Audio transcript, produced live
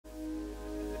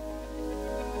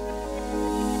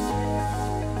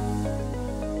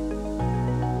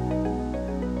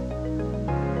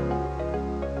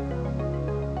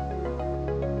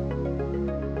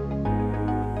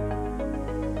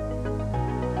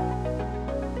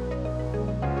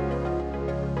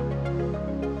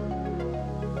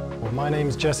My name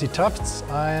is Jesse Tufts.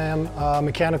 I am a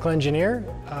mechanical engineer.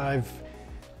 I've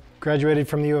graduated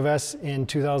from the U of S in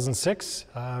 2006.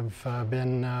 I've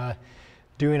been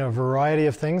doing a variety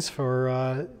of things for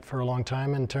a long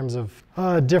time in terms of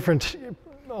different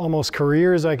almost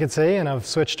careers, I could say, and I've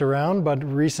switched around, but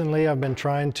recently I've been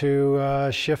trying to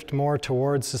shift more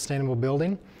towards sustainable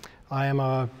building. I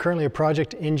am currently a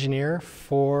project engineer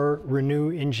for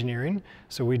ReNü Engineering.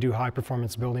 So we do high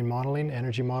performance building modeling,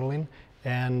 energy modeling,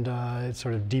 and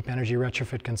sort of deep energy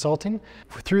retrofit consulting.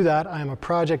 Through that, I'm a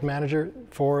project manager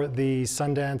for the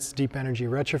Sundance Deep Energy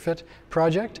Retrofit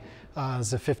project.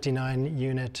 It's a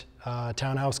 59-unit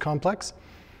townhouse complex.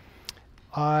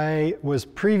 I was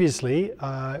previously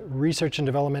a research and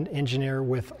development engineer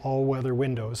with all-weather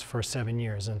windows for 7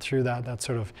 years, and through that, that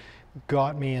sort of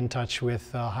got me in touch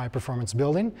with high performance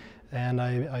building. And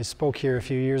I spoke here a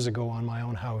few years ago on my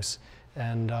own house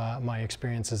and my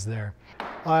experiences there.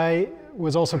 I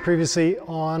was also previously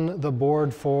on the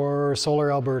board for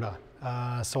Solar Alberta,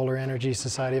 Solar Energy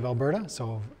Society of Alberta.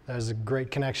 So there's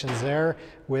great connections there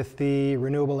with the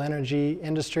renewable energy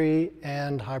industry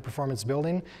and high performance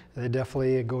building. They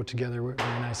definitely go together very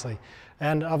nicely.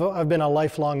 And I've been a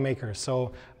lifelong maker.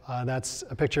 So that's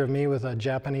a picture of me with a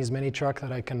Japanese mini truck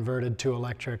that I converted to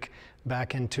electric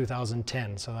back in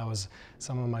 2010. So that was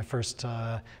some of my first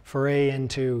foray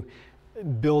into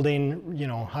building, you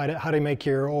know, how to make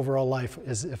your overall life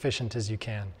as efficient as you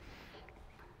can.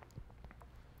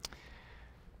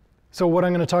 So what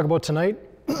I'm going to talk about tonight,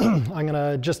 I'm going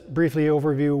to just briefly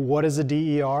overview what is a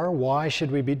DER, why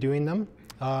should we be doing them,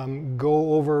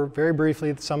 go over very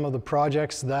briefly some of the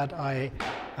projects that I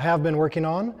have been working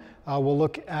on. We'll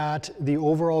look at the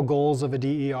overall goals of a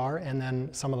DER and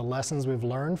then some of the lessons we've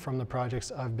learned from the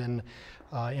projects I've been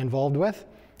involved with.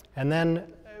 And then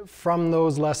from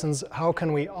those lessons, how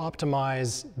can we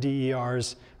optimize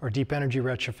DERs or deep energy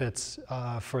retrofits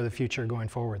for the future going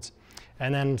forwards?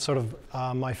 And then sort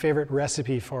of my favorite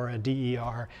recipe for a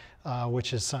DER,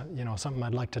 which is something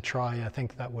I'd like to try. I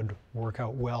think that would work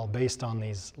out well based on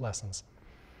these lessons.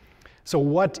 So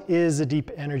what is a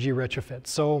deep energy retrofit?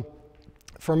 So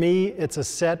for me, it's a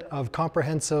set of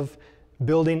comprehensive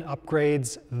building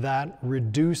upgrades that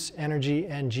reduce energy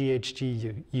and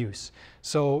GHG use.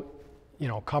 So, you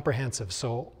know, comprehensive,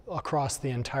 so across the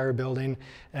entire building,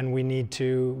 and we need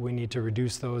to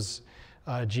reduce those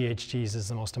GHGs is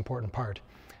the most important part.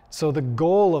 So the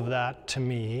goal of that, to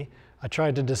me, I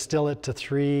tried to distill it to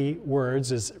 3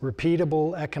 words, is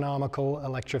repeatable economical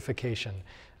electrification.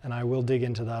 And I will dig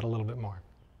into that a little bit more.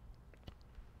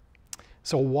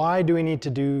 So why do we need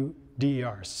to do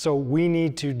DERs? So we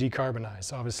need to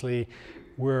decarbonize. Obviously,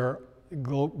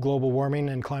 global warming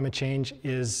and climate change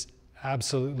is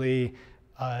absolutely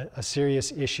a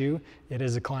serious issue. It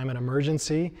is a climate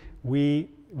emergency. We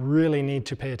really need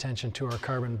to pay attention to our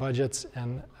carbon budgets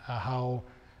and how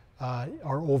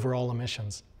our overall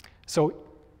emissions. So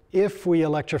if we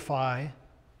electrify,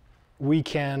 we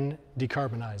can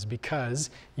decarbonize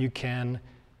because you can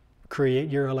create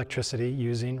your electricity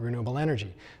using renewable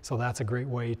energy. So that's a great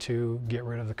way to get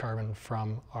rid of the carbon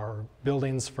from our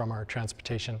buildings, from our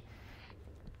transportation.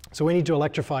 So we need to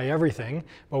electrify everything,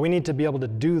 but we need to be able to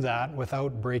do that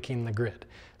without breaking the grid.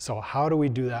 So how do we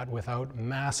do that without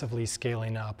massively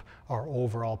scaling up our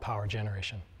overall power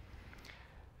generation?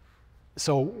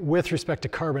 So with respect to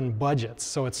carbon budgets,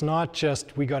 so it's not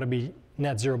just we got to be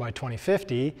net zero by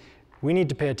 2050, we need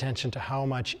to pay attention to how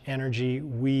much energy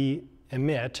we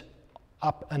emit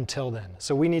up until then.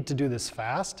 So we need to do this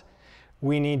fast.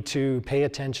 We need to pay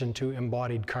attention to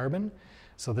embodied carbon.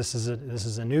 So this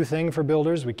is a new thing for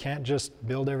builders. We can't just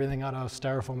build everything out of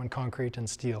styrofoam and concrete and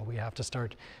steel. We have to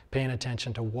start paying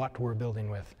attention to what we're building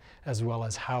with, as well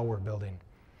as how we're building.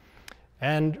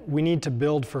 And we need to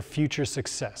build for future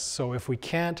success. So if we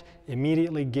can't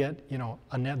immediately get, you know,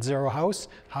 a net zero house,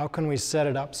 how can we set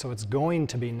it up so it's going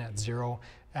to be net zero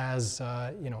as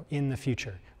in the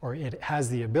future, or it has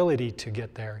the ability to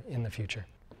get there in the future?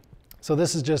 So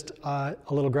this is just a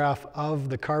little graph of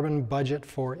the carbon budget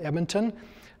for Edmonton,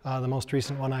 the most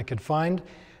recent one I could find.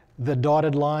 The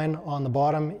dotted line on the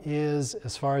bottom is,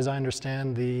 as far as I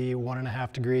understand, the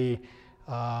 1.5 degree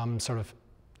sort of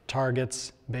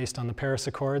targets based on the Paris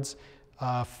Accords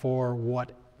for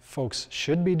what folks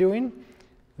should be doing.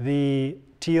 The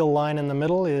teal line in the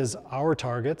middle is our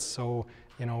targets. So,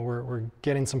 you know, we're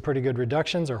getting some pretty good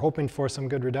reductions, or hoping for some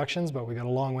good reductions, but we got a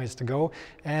long ways to go.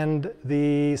 And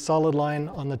the solid line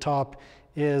on the top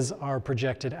is our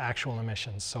projected actual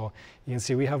emissions. So you can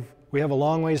see we have a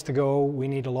long ways to go. We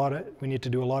need to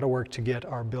do a lot of work to get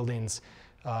our buildings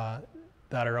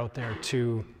that are out there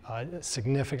to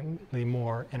significantly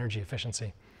more energy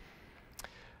efficiency.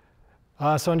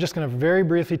 So I'm just going to very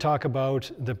briefly talk about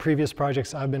the previous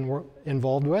projects I've been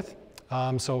involved with.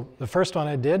 So the first one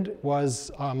I did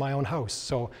was my own house.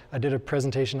 So I did a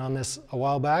presentation on this a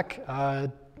while back.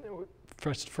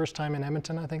 First time in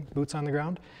Edmonton, I think, boots on the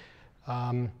ground.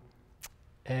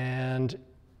 And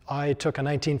I took a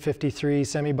 1953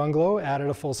 semi-bungalow, added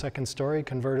a full second story,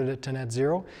 converted it to net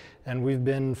zero, and we've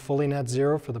been fully net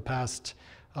zero for the past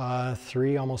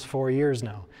 3, almost 4 years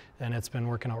now, and it's been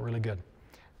working out really good.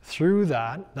 Through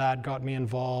that got me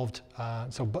involved,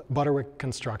 so Butterwick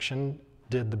Construction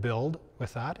did the build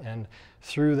with that, and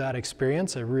through that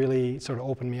experience it really sort of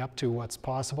opened me up to what's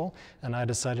possible, and I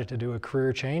decided to do a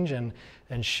career change and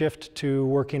shift to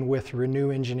working with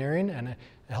ReNü Engineering and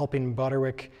helping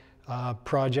Butterwick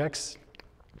projects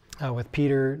with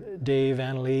Peter, Dave,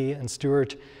 Annalee, and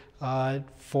Stuart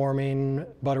forming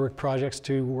Butterwick projects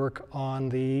to work on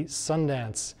the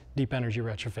Sundance Deep Energy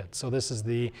Retrofit. So this is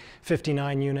the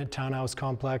 59-unit townhouse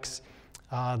complex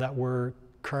that we're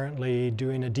currently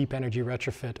doing a deep energy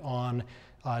retrofit on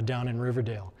down in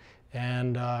Riverdale.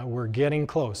 And we're getting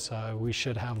close. We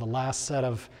should have the last set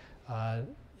of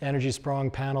Energy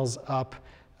Sprong panels up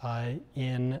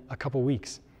in a couple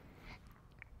weeks.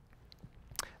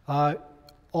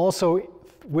 Also,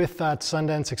 with that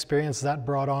Sundance experience, that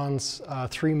brought on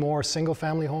 3 more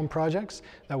single-family home projects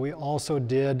that we also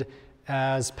did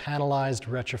as panelized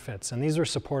retrofits. And these were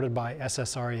supported by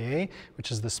SSRIA,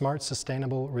 which is the Smart,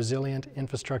 Sustainable, Resilient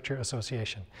Infrastructure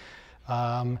Association.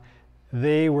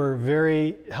 They were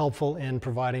very helpful in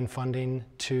providing funding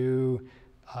to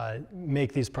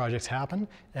make these projects happen.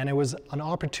 And it was an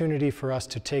opportunity for us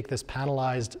to take this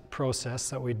panelized process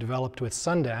that we developed with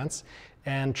Sundance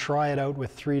and try it out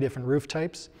with 3 different roof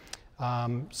types.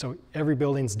 So every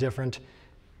building's different,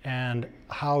 and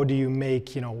how do you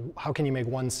make, how can you make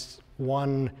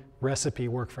one recipe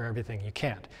work for everything? You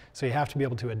can't. So you have to be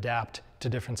able to adapt to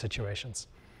different situations.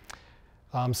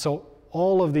 So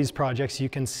all of these projects, you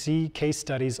can see case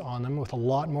studies on them with a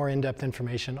lot more in-depth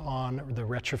information on the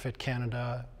Retrofit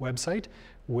Canada website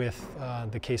with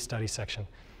the case study section.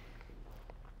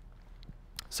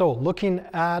 So looking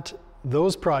at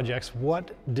those projects, what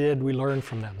did we learn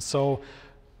from them? So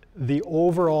the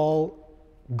overall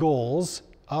goals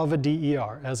of a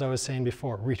DER, as I was saying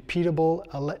before,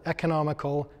 repeatable,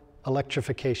 economical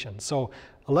electrification. So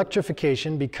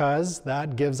electrification, because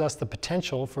that gives us the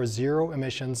potential for 0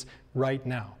 emissions right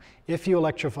now. If you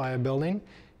electrify a building,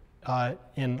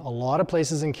 in a lot of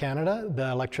places in Canada,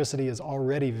 the electricity is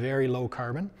already very low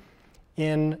carbon.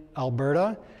 In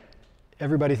Alberta,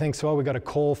 everybody thinks, well, we've got a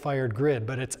coal-fired grid,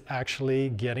 but it's actually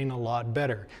getting a lot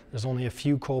better. There's only a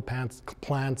few coal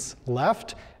plants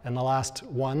left, and the last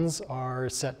ones are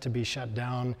set to be shut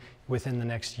down within the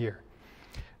next year.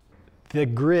 The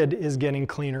grid is getting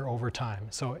cleaner over time.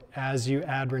 So as you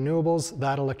add renewables,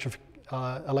 that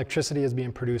electricity is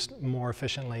being produced more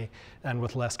efficiently and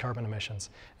with less carbon emissions.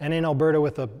 And in Alberta,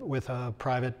 with a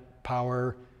private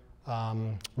power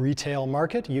retail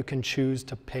market, you can choose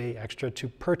to pay extra to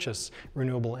purchase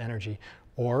renewable energy,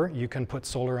 or you can put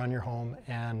solar on your home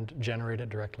and generate it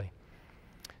directly.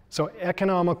 So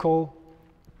economical,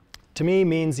 to me,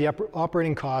 means the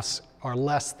operating costs are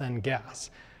less than gas.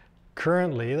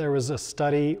 Currently, there was a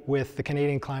study with the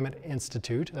Canadian Climate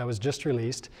Institute that was just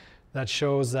released that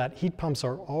shows that heat pumps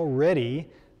are already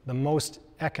the most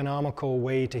economical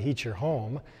way to heat your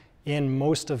home in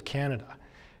most of Canada.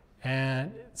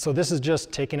 And so this is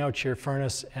just taking out your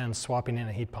furnace and swapping in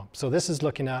a heat pump. So this is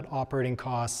looking at operating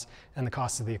costs and the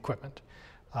cost of the equipment.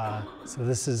 So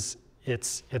this is,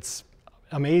 it's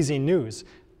amazing news.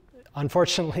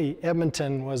 Unfortunately,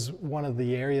 Edmonton was one of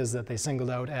the areas that they singled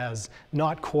out as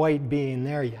not quite being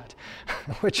there yet,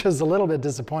 which is a little bit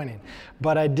disappointing.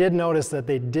 But I did notice that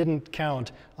they didn't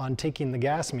count on taking the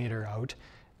gas meter out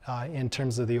in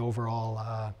terms of the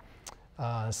overall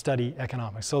study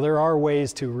economics. So there are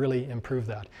ways to really improve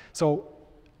that. So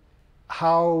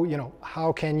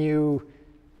how can you,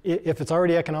 if it's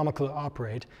already economical to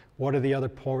operate, what are the other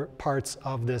parts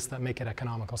of this that make it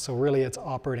economical? So really it's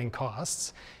operating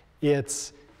costs,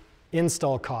 it's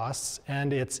install costs,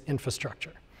 and it's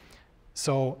infrastructure.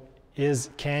 So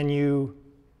can you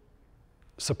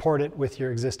support it with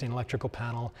your existing electrical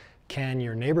panel? Can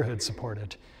your neighborhood support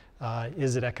it?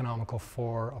 Is it economical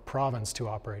for a province to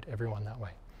operate everyone that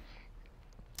way?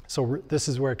 So this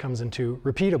is where it comes into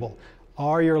repeatable.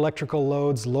 Are your electrical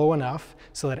loads low enough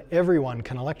so that everyone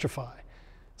can electrify?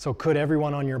 So could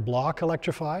everyone on your block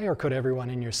electrify, or could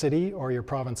everyone in your city or your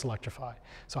province electrify?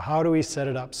 So how do we set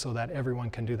it up so that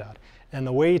everyone can do that? And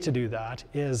the way to do that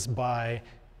is by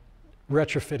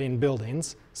retrofitting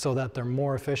buildings so that they're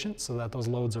more efficient, so that those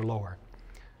loads are lower.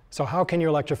 So how can you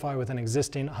electrify with an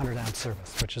existing 100 amp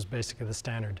service, which is basically the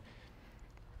standard?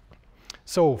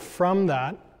 So from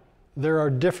that, there are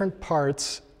different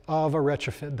parts of a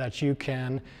retrofit that you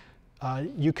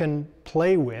can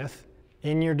play with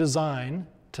in your design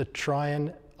to try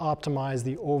and optimize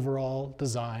the overall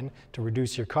design to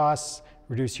reduce your costs,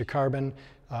 reduce your carbon,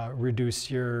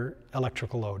 reduce your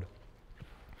electrical load.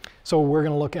 So we're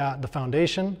going to look at the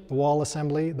foundation, the wall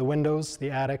assembly, the windows,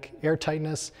 the attic, air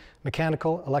tightness,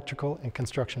 mechanical, electrical, and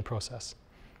construction process.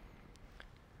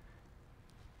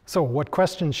 So what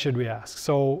questions should we ask?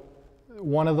 So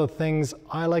one of the things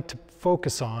I like to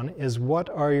focus on is what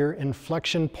are your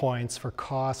inflection points for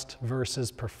cost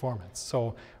versus performance.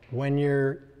 So when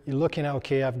you're looking at,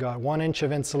 okay, I've got 1 inch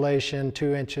of insulation,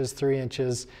 2 inches, 3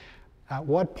 inches, at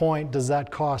what point does that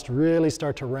cost really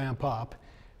start to ramp up?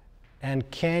 And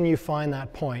can you find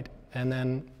that point? And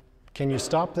then can you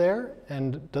stop there?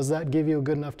 And does that give you a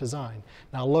good enough design?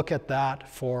 Now look at that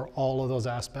for all of those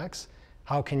aspects.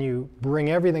 How can you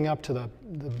bring everything up to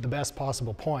the best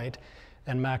possible point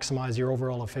and maximize your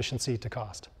overall efficiency to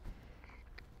cost?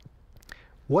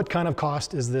 What kind of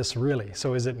cost is this really?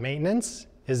 So is it maintenance?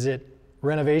 Is it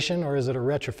renovation, or is it a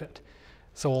retrofit?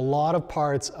 So a lot of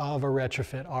parts of a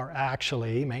retrofit are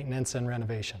actually maintenance and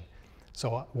renovation.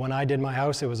 So when I did my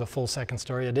house, it was a full 2nd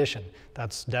story addition.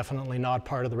 That's definitely not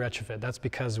part of the retrofit. That's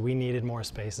because we needed more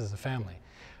space as a family.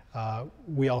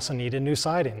 We also needed new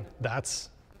siding. That's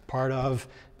part of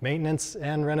maintenance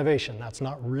and renovation. That's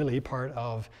not really part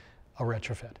of a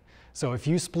retrofit. So if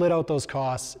you split out those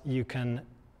costs, you can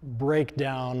break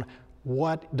down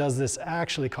what does this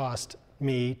actually cost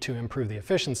me to improve the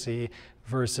efficiency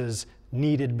versus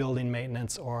needed building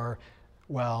maintenance, or,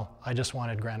 well, I just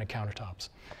wanted granite countertops.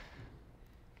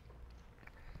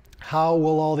 How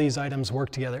will all these items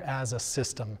work together as a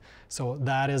system? So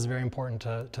that is very important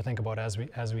to think about as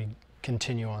we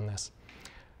continue on this.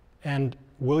 And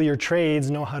will your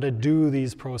trades know how to do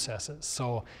these processes?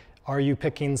 So are you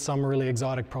picking some really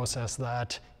exotic process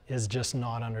that is just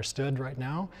not understood right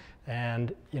now?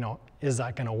 And is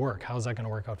that going to work? How's that going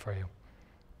to work out for you?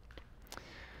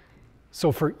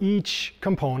 So for each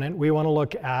component, we want to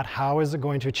look at how is it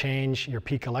going to change your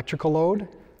peak electrical load,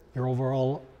 your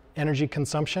overall energy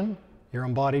consumption, your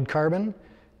embodied carbon,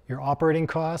 your operating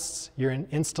costs, your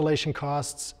installation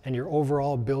costs, and your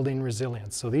overall building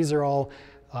resilience. So these are all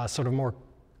sort of more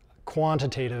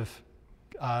quantitative.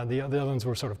 The other ones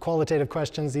were sort of qualitative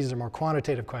questions. These are more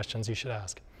quantitative questions you should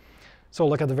ask. So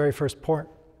look at the very first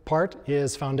part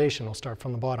is foundation. We'll start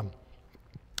from the bottom.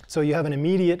 So you have an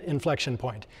immediate inflection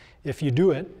point. If you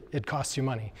do it, it costs you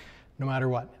money, no matter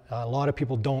what. A lot of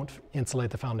people don't insulate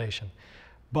the foundation.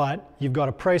 But you've got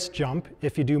a price jump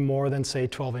if you do more than, say,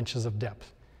 12 inches of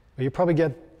depth. Well, you probably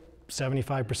get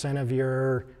 75% of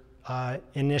your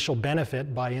initial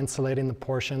benefit by insulating the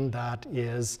portion that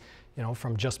is,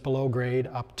 from just below grade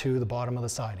up to the bottom of the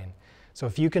siding. So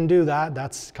if you can do that,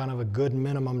 that's kind of a good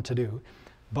minimum to do.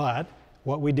 But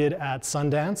what we did at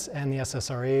Sundance and the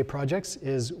SSRIA projects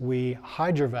is we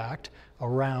hydrovac'd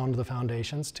around the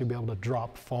foundations to be able to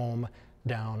drop foam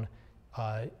down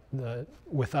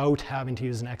without having to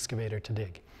use an excavator to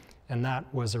dig. And that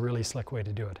was a really slick way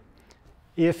to do it.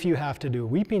 If you have to do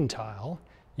weeping tile,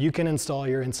 you can install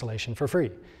your insulation for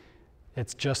free.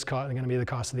 It's just going to be the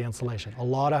cost of the installation. A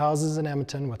lot of houses in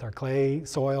Edmonton with our clay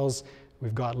soils,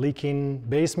 we've got leaking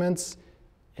basements,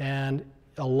 and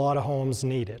a lot of homes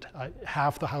need it.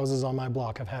 Half the houses on my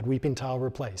block have had weeping tile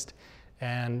replaced.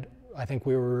 And I think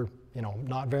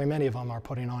not very many of them are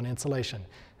putting on insulation.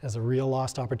 There's a real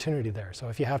lost opportunity there. So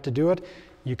if you have to do it,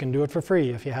 you can do it for free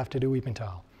if you have to do weeping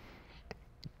tile.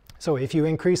 So if you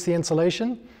increase the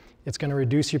insulation, it's going to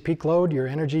reduce your peak load, your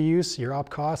energy use, your op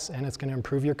costs, and it's going to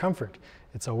improve your comfort.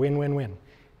 It's a win-win-win.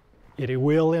 It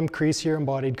will increase your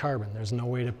embodied carbon. There's no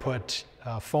way to put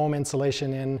foam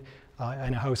insulation in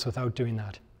a house without doing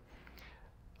that.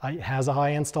 It has a high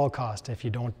install cost if you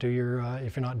don't do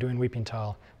if you're not doing weeping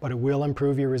tile, but it will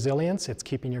improve your resilience. It's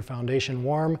keeping your foundation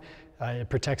warm. It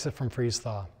protects it from freeze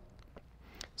thaw.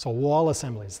 So wall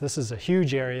assemblies. This is a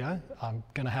huge area. I'm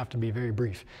going to have to be very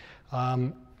brief.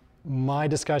 My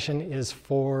discussion is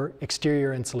for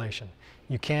exterior insulation.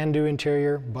 You can do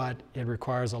interior, but it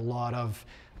requires a lot of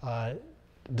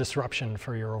disruption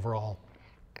for your overall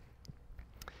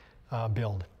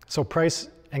build. So price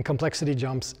and complexity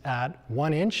jumps at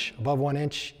 1 inch. Above 1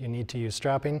 inch, you need to use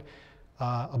strapping.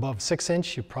 Above 6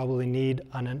 inch, you probably need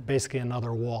basically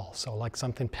another wall. So like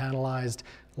something panelized,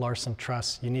 Larson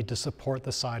truss, you need to support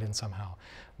the siding somehow.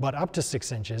 But up to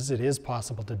 6 inches, it is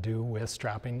possible to do with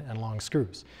strapping and long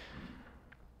screws.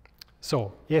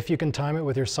 So if you can time it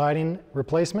with your siding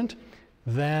replacement,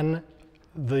 then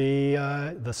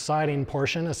the siding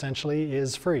portion essentially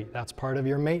is free. That's part of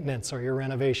your maintenance or your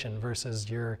renovation versus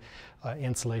your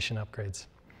insulation upgrades.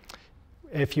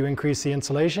 If you increase the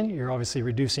insulation, you're obviously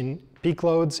reducing peak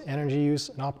loads, energy use,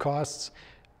 and op costs.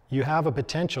 You have a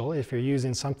potential, if you're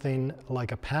using something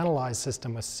like a panelized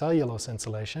system with cellulose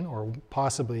insulation or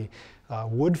possibly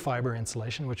wood fiber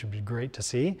insulation, which would be great to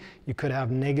see, you could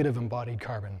have negative embodied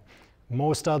carbon.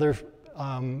 Most other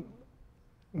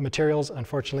materials,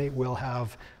 unfortunately, will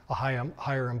have a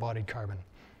higher embodied carbon.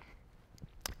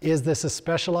 Is this a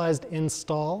specialized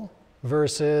install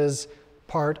versus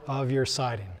part of your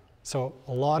siding? So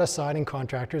a lot of siding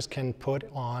contractors can put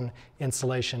on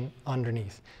insulation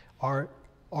underneath.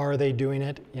 Are they doing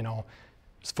it, you know,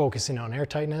 focusing on air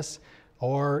tightness?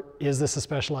 Or is this a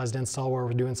specialized install where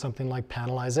we're doing something like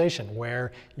panelization,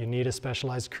 where you need a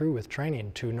specialized crew with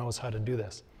training who knows how to do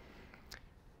this?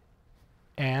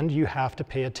 And you have to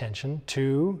pay attention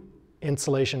to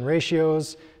insulation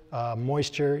ratios,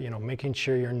 moisture, you know, making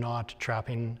sure you're not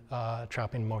trapping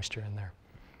moisture in there.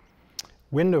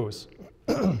 Windows.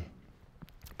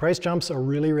 Price jumps are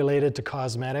really related to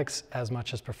cosmetics as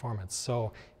much as performance.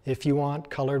 So if you want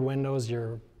colored windows,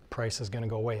 your price is going to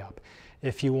go way up.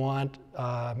 If you want,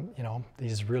 you know,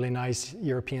 these really nice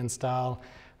European style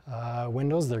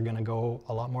windows, they're going to go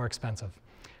a lot more expensive.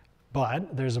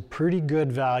 But there's a pretty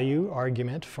good value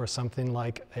argument for something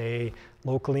like a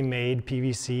locally made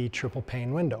PVC triple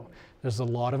pane window. There's a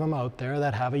lot of them out there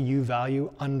that have a U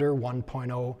value under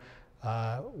 1.0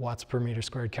 watts per meter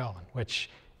squared Kelvin,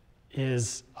 which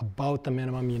is about the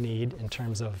minimum you need in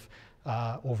terms of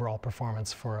overall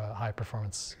performance for a high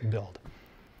performance build.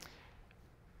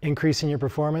 Increasing your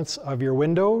performance of your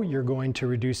window, you're going to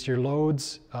reduce your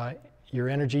loads, your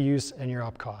energy use, and your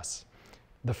op costs.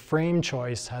 The frame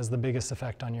choice has the biggest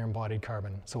effect on your embodied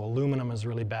carbon. So aluminum is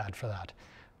really bad for that.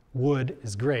 Wood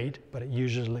is great, but it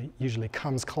usually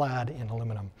comes clad in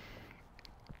aluminum.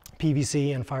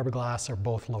 PVC and fiberglass are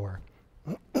both lower.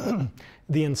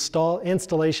 The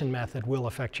installation method will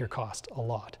affect your cost a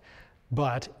lot.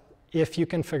 But if you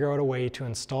can figure out a way to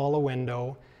install a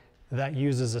window that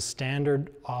uses a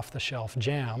standard off-the-shelf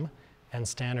jamb and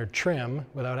standard trim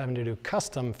without having to do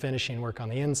custom finishing work on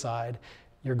the inside,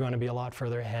 you're going to be a lot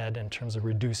further ahead in terms of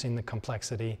reducing the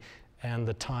complexity and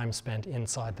the time spent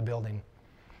inside the building.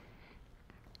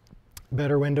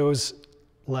 Better windows,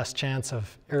 less chance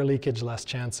of air leakage, less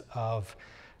chance of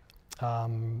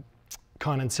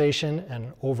condensation,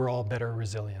 and overall better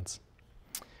resilience.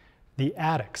 The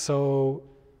attic, so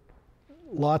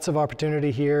lots of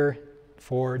opportunity here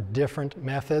for different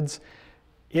methods.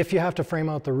 If you have to frame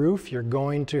out the roof, you're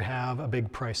going to have a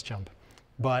big price jump,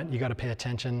 but you got to pay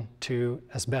attention to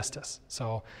asbestos.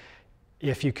 So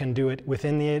if you can do it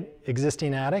within the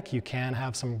existing attic, you can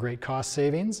have some great cost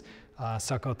savings.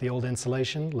 Suck out the old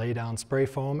insulation, lay down spray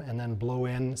foam, and then blow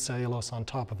in cellulose on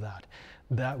top of that.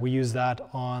 We used that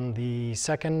on the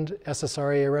second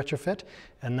SSRIA retrofit,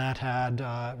 and that had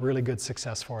really good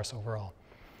success for us overall.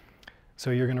 So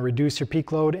you're going to reduce your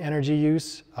peak load energy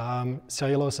use.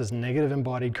 Cellulose is negative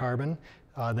embodied carbon.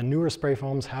 The newer spray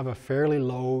foams have a fairly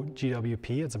low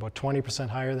GWP. It's about 20%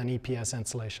 higher than EPS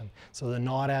insulation. So they're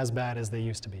not as bad as they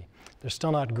used to be. They're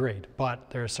still not great, but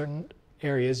there are certain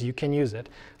areas you can use it,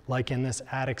 like in this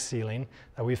attic ceiling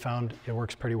that we found it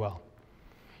works pretty well.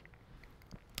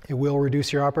 It will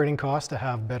reduce your operating cost to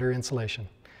have better insulation.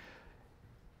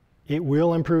 It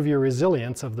will improve your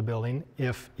resilience of the building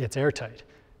if it's airtight,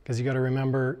 because you got to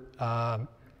remember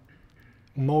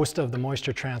most of the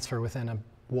moisture transfer within a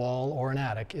wall or an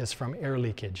attic is from air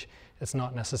leakage. It's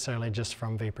not necessarily just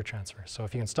from vapor transfer. So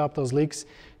if you can stop those leaks,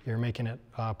 you're making it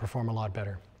perform a lot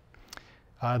better.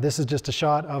 This is just a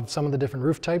shot of some of the different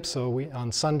roof types. So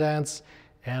on Sundance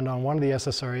and on one of the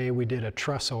SSRIA, we did a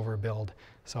truss over build.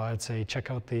 So I'd say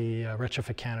check out the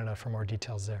Retrofit Canada for more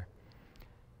details there.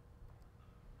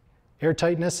 Air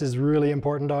tightness is really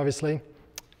important, obviously.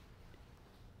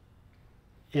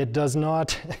 It does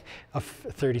not,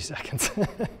 30 seconds,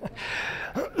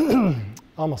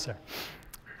 almost there.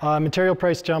 Material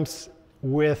price jumps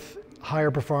with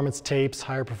higher performance tapes,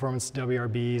 higher performance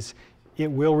WRBs. It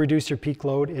will reduce your peak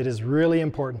load. It is really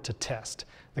important to test.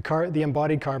 The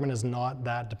embodied carbon is not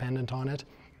that dependent on it,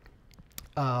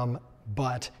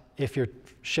 but if you're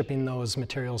shipping those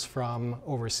materials from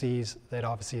overseas, that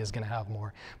obviously is going to have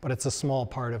more, but it's a small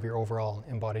part of your overall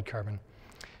embodied carbon.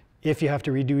 If you have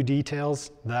to redo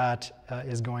details, that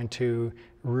is going to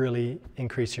really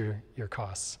increase your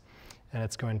costs. And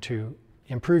it's going to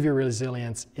improve your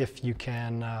resilience if you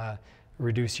can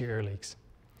reduce your air leaks.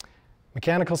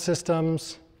 Mechanical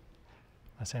systems,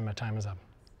 I say my time is up.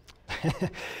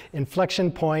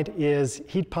 Inflection point is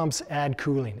heat pumps add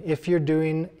cooling. If you're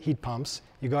doing heat pumps,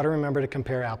 you got to remember to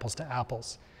compare apples to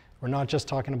apples. We're not just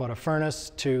talking about a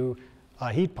furnace to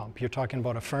a heat pump. You're talking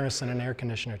about a furnace and an air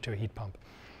conditioner to a heat pump.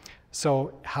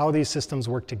 So how these systems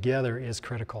work together is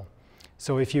critical.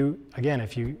 So if you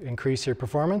increase your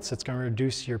performance, it's going to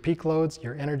reduce your peak loads,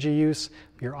 your energy use.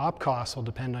 Your op costs will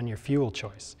depend on your fuel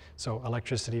choice, so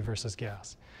electricity versus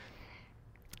gas.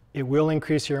 It will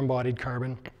increase your embodied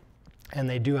carbon, and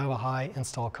they do have a high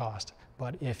install cost.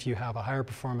 But if you have a higher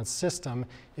performance system,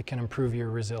 it can improve your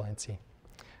resiliency.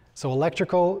 So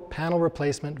electrical panel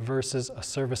replacement versus a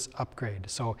service upgrade.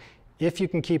 So if you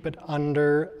can keep it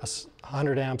under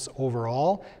 100 amps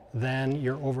overall, then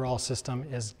your overall system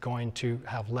is going to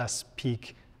have less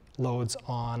peak loads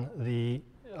on the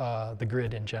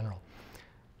grid in general.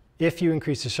 If you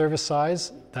increase your service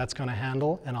size, that's going to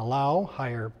handle and allow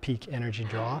higher peak energy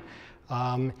draw.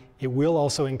 It will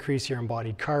also increase your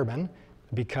embodied carbon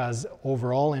because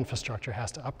overall infrastructure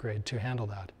has to upgrade to handle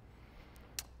that.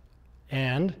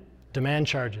 And demand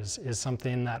charges is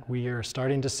something that we are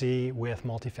starting to see with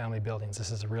multifamily buildings.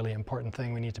 This is a really important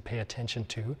thing we need to pay attention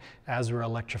to as we're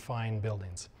electrifying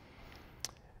buildings.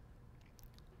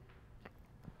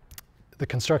 The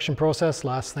construction process,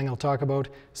 last thing I'll talk about.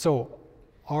 So,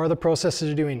 are the processes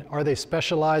you're doing, are they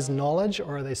specialized knowledge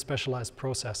or are they specialized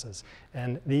processes?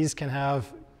 And these can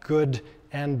have good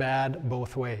and bad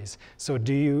both ways. So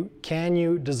can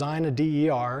you design a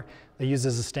DER that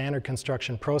uses a standard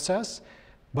construction process,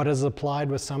 but is applied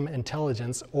with some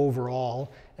intelligence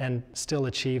overall and still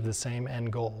achieve the same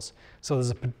end goals? So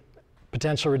there's a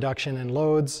potential reduction in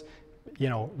loads,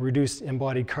 reduced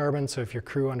embodied carbon. So if your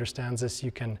crew understands this,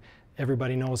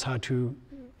 everybody knows how to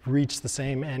reach the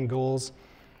same end goals.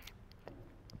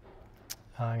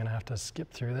 I'm gonna have to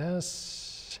skip through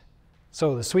this.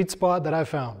 So the sweet spot that I've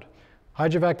found,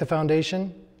 hydrovac the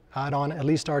foundation, add on at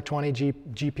least R20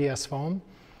 GPS foam.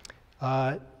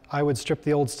 I would strip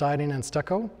the old siding and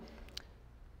stucco.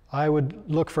 I would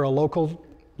look for a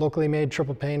locally made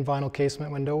triple pane vinyl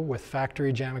casement window with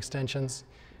factory jamb extensions.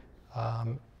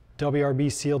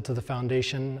 WRB sealed to the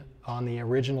foundation on the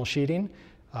original sheeting.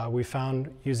 We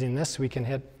found using this we can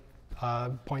hit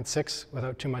 0.6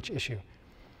 without too much issue.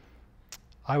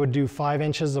 I would do 5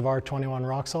 inches of R21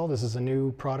 Roxol. This is a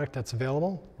new product that's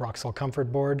available, Roxol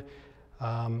Comfort Board.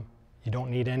 You don't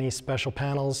need any special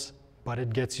panels, but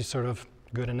it gets you sort of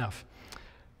good enough.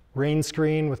 Rain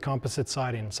screen with composite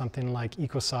siding, something like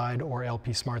EcoSide or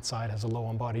LP Smart Side has a low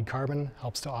embodied carbon,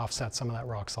 helps to offset some of that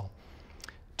Roxol.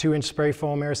 2-inch spray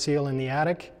foam air seal in the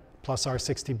attic, plus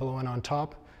R60 below and on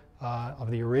top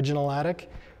of the original attic,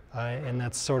 and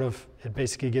that's it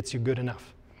basically gets you good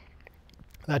enough.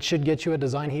 That should get you a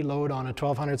design heat load on a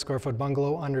 1,200 square foot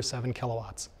bungalow under 7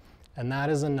 kilowatts. And that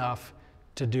is enough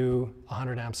to do a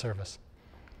 100 amp service.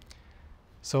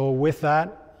 So with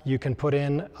that, you can put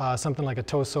in something like a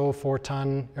TOSO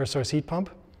 4-ton air source heat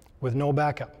pump with no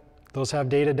backup. Those have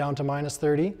data down to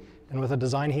 -30, and with a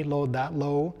design heat load that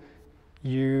low,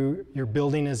 your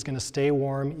building is going to stay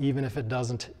warm even if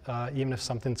even if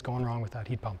something's going wrong with that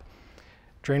heat pump.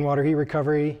 Drain water heat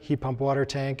recovery, heat pump water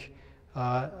tank,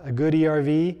 a good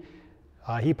ERV,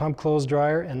 heat pump clothes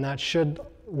dryer, and that should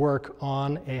work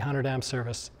on a 100 amp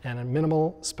service and a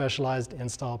minimal specialized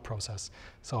install process.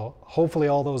 So hopefully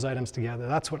all those items together,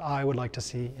 that's what I would like to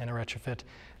see in a retrofit.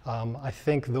 I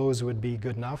think those would be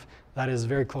good enough. That is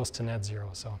very close to net zero,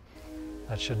 so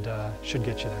that should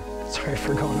get you there. Sorry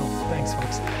for going over. Thanks,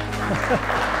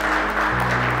 folks.